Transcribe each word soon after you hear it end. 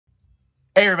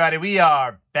Hey everybody, we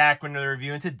are back with another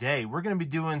review, and today we're going to be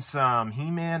doing some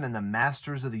He-Man and the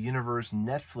Masters of the Universe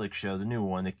Netflix show, the new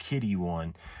one, the kiddie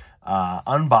one.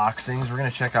 Unboxings, we're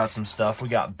going to check out some stuff. We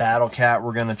got Battle Cat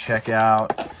we're going to check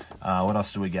out. What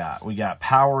else do we got? We got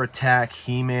Power Attack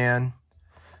He-Man.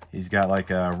 He's got like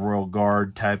a Royal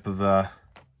Guard type of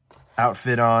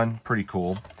outfit on. Pretty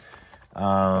cool.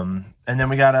 And then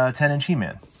we got a 10-inch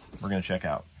He-Man we're going to check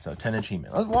out. So 10-inch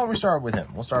He-Man. Why don't we start with him?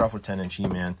 We'll start off with 10-inch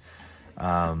He-Man.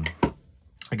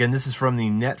 Again, this is from the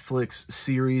Netflix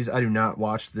series. I do not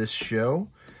watch this show.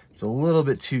 It's a little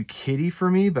bit too kiddie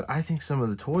for me, but I think some of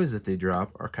the toys that they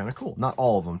drop are kind of cool. Not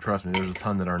all of them, trust me. There's a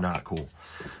ton that are not cool.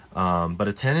 But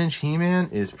a 10-inch He-Man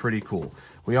is pretty cool.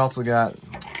 We also got,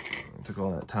 it took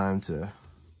all that time to,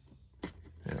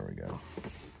 there we go.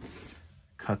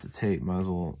 Cut the tape, might as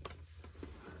well,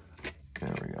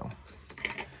 there we go.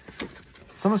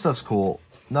 Some of the stuff's cool.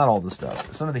 Not all the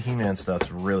stuff. Some of the He-Man stuff's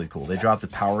really cool. They dropped the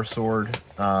Power Sword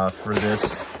for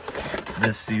this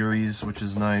series, which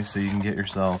is nice. So you can get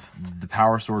yourself the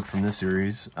Power Sword from this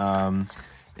series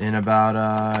in about,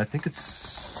 I think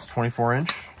it's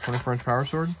 24-inch Power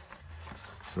Sword.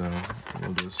 So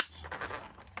we'll just,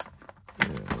 yeah,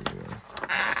 there we go.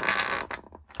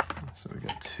 So we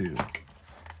got two.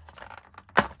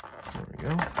 There we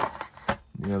go.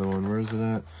 The other one, where is it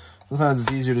at? Sometimes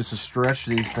it's easier just to stretch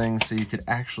these things so you could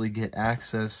actually get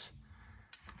access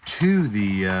to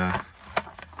the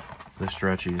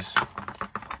stretchies.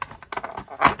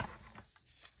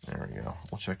 There we go.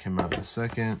 We'll check him out in a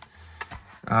second.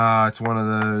 It's one of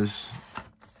those.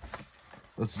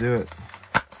 Let's do it.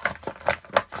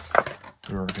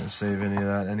 We weren't going to save any of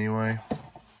that anyway.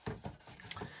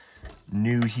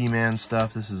 New He-Man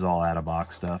stuff. This is all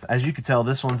out-of-box stuff. As you can tell,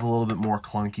 this one's a little bit more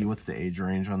clunky. What's the age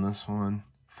range on this one?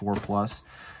 4+.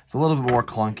 It's a little bit more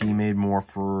clunky, made more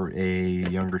for a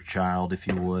younger child, if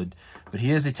you would. But he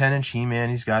is a 10-inch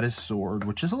He-Man. He's got his sword,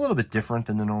 which is a little bit different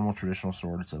than the normal traditional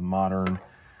sword. It's a modern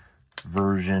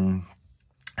version.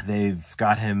 They've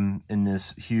got him in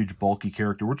this huge, bulky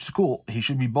character, which is cool. He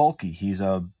should be bulky. He's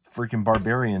a freaking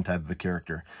barbarian type of a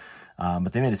character.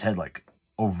 But they made his head, like,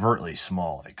 overtly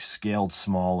small, like, scaled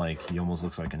small, like, he almost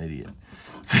looks like an idiot.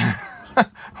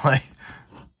 Like,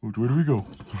 where do we go?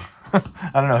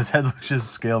 I don't know. His head looks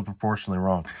just scaled proportionally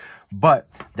wrong, but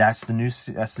that's the new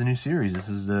series. This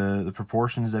is the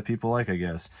proportions that people like, I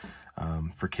guess,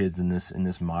 for kids in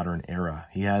this modern era.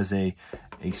 He has a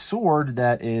sword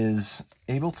that is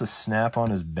able to snap on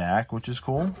his back, which is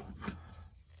cool.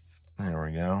 There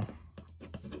we go.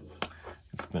 You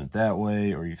can spin it that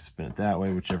way, or you can spin it that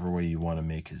way, whichever way you want to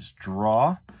make his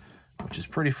draw, which is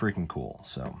pretty freaking cool.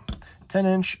 So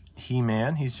 10-inch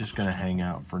He-Man. He's just going to hang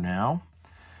out for now.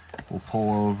 We'll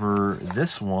pull over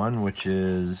this one, which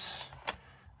is,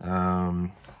 I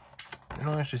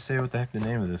don't actually say what the heck the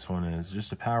name of this one is.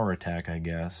 Just a Power Attack, I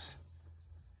guess.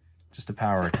 Just a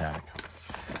Power Attack.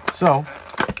 So,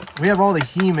 we have all the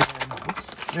He-Man,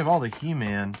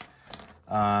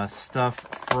 stuff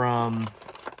from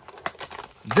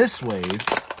this wave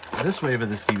of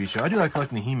this TV show. I do like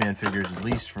collecting the He-Man figures, at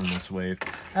least from this wave.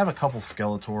 I have a couple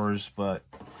Skeletors, but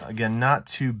again, not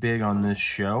too big on this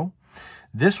show.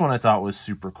 This one I thought was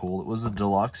super cool. It was a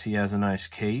deluxe. He has a nice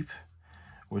cape,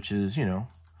 which is, you know,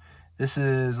 this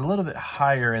is a little bit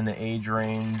higher in the age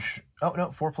range. Oh,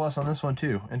 no, 4+ on this one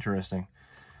too. Interesting.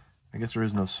 I guess there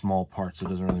is no small parts, so it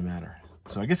doesn't really matter.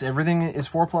 So I guess everything is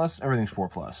 4+. Everything's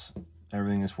 4+.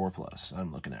 Everything is 4+.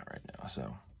 I'm looking at right now.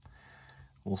 So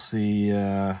we'll see.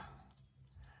 We'll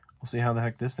see how the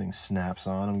heck this thing snaps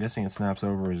on. I'm guessing it snaps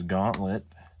over his gauntlet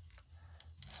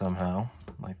somehow,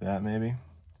 like that maybe.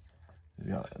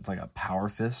 It's like a power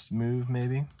fist move,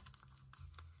 maybe.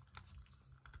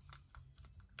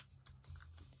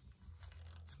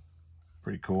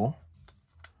 Pretty cool.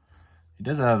 He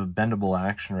does have a bendable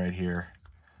action right here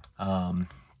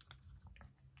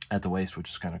at the waist,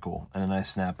 which is kind of cool. And a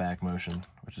nice snapback motion,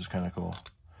 which is kind of cool.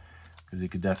 Because he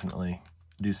could definitely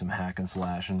do some hack and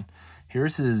slash. And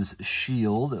here's his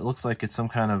shield. It looks like it's some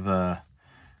kind of a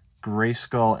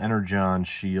Grayskull Energon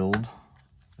shield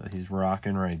that he's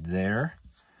rocking right there.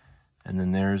 And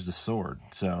then there's the sword.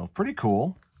 So pretty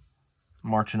cool.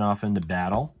 Marching off into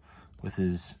battle with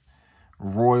his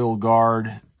Royal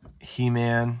Guard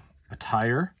He-Man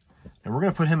attire. And we're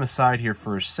going to put him aside here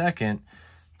for a second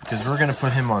because we're going to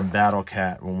put him on Battle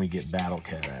Cat when we get Battle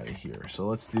Cat out of here. So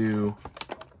let's do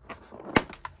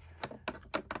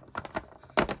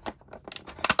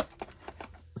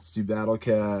Battle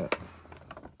Cat.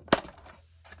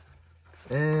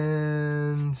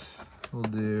 And we'll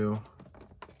do...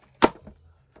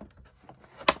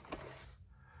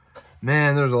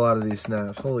 Man, there's a lot of these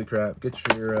snaps. Holy crap. Get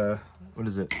your what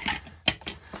is it?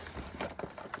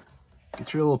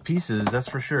 Get your little pieces, that's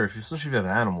for sure, especially if you have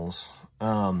animals.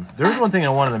 There's one thing I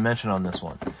wanted to mention on this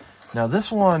one. Now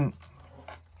this one,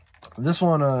 I just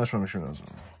want to make sure it was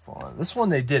fine. This one,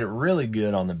 they did it really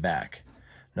good on the back.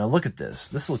 Now look at this.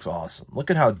 This looks awesome. Look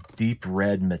at how deep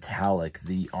red metallic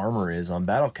the armor is on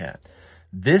Battlecat.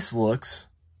 This looks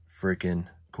freaking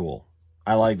cool.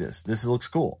 I like this. This looks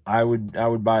cool. I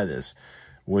would buy this,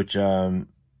 which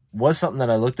was something that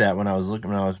I looked at when I was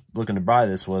looking to buy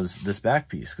this, was this back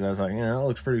piece, because I was like, yeah, that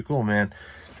looks pretty cool, man.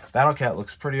 Battlecat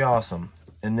looks pretty awesome.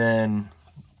 And then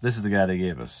this is the guy they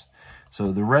gave us.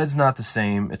 So the red's not the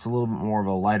same. It's a little bit more of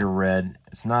a lighter red.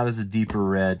 It's not as a deeper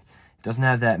red. It doesn't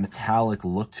have that metallic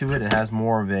look to it. It has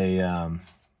more of a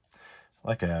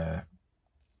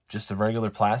just a regular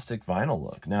plastic vinyl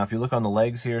look. Now, if you look on the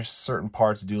legs here, certain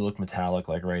parts do look metallic.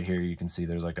 Like right here, you can see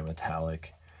there's like a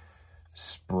metallic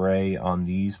spray on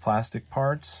these plastic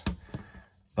parts.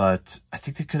 But I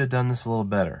think they could have done this a little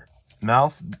better.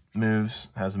 Mouth moves,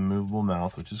 has a movable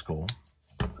mouth, which is cool.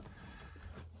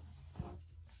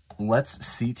 Let's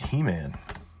seat He-Man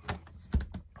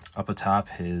up atop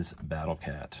his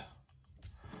Battlecat.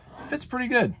 Fits pretty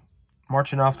good.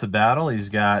 Marching off to battle, he's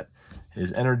got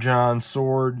his Energon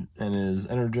sword and his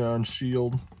Energon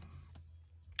shield.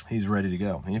 He's ready to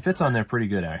go. And he fits on there pretty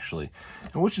good, actually.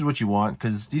 And which is what you want,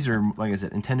 because these are, like I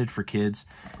said, intended for kids.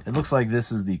 It looks like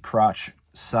this is the crotch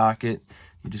socket.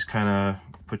 You just kind of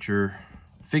put your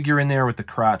figure in there with the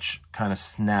crotch kind of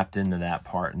snapped into that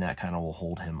part, and that kind of will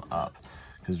hold him up,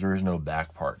 because there is no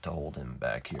back part to hold him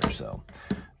back here. So,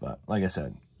 but like I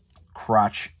said,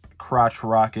 crotch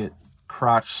rocket,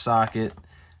 crotch socket,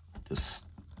 just,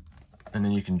 and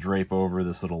then you can drape over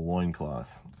this little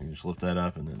loincloth. You can just lift that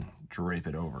up and then drape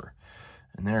it over.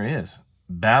 And there he is.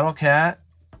 Battlecat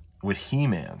with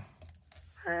He-Man.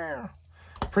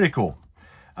 Pretty cool.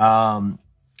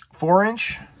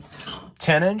 4-inch,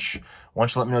 10-inch. Why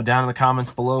don't you let me know down in the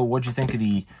comments below what'd you think of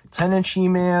the 10-inch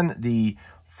He-Man, the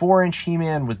 4-inch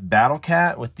He-Man with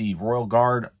Battlecat with the Royal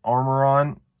Guard armor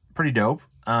on. Pretty dope.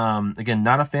 Again,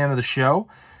 not a fan of the show,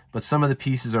 but some of the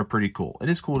pieces are pretty cool. It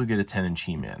is cool to get a 10-inch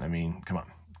He-Man. I mean, come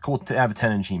on. Cool to have a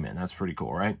 10-inch He-Man. That's pretty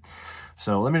cool, right?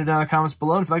 So let me know down in the comments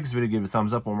below. And if you like this video, give it a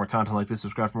thumbs up. Want more content like this,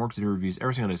 subscribe for more, because I do reviews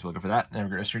every single day. So looking for that. And have a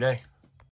great rest of your day.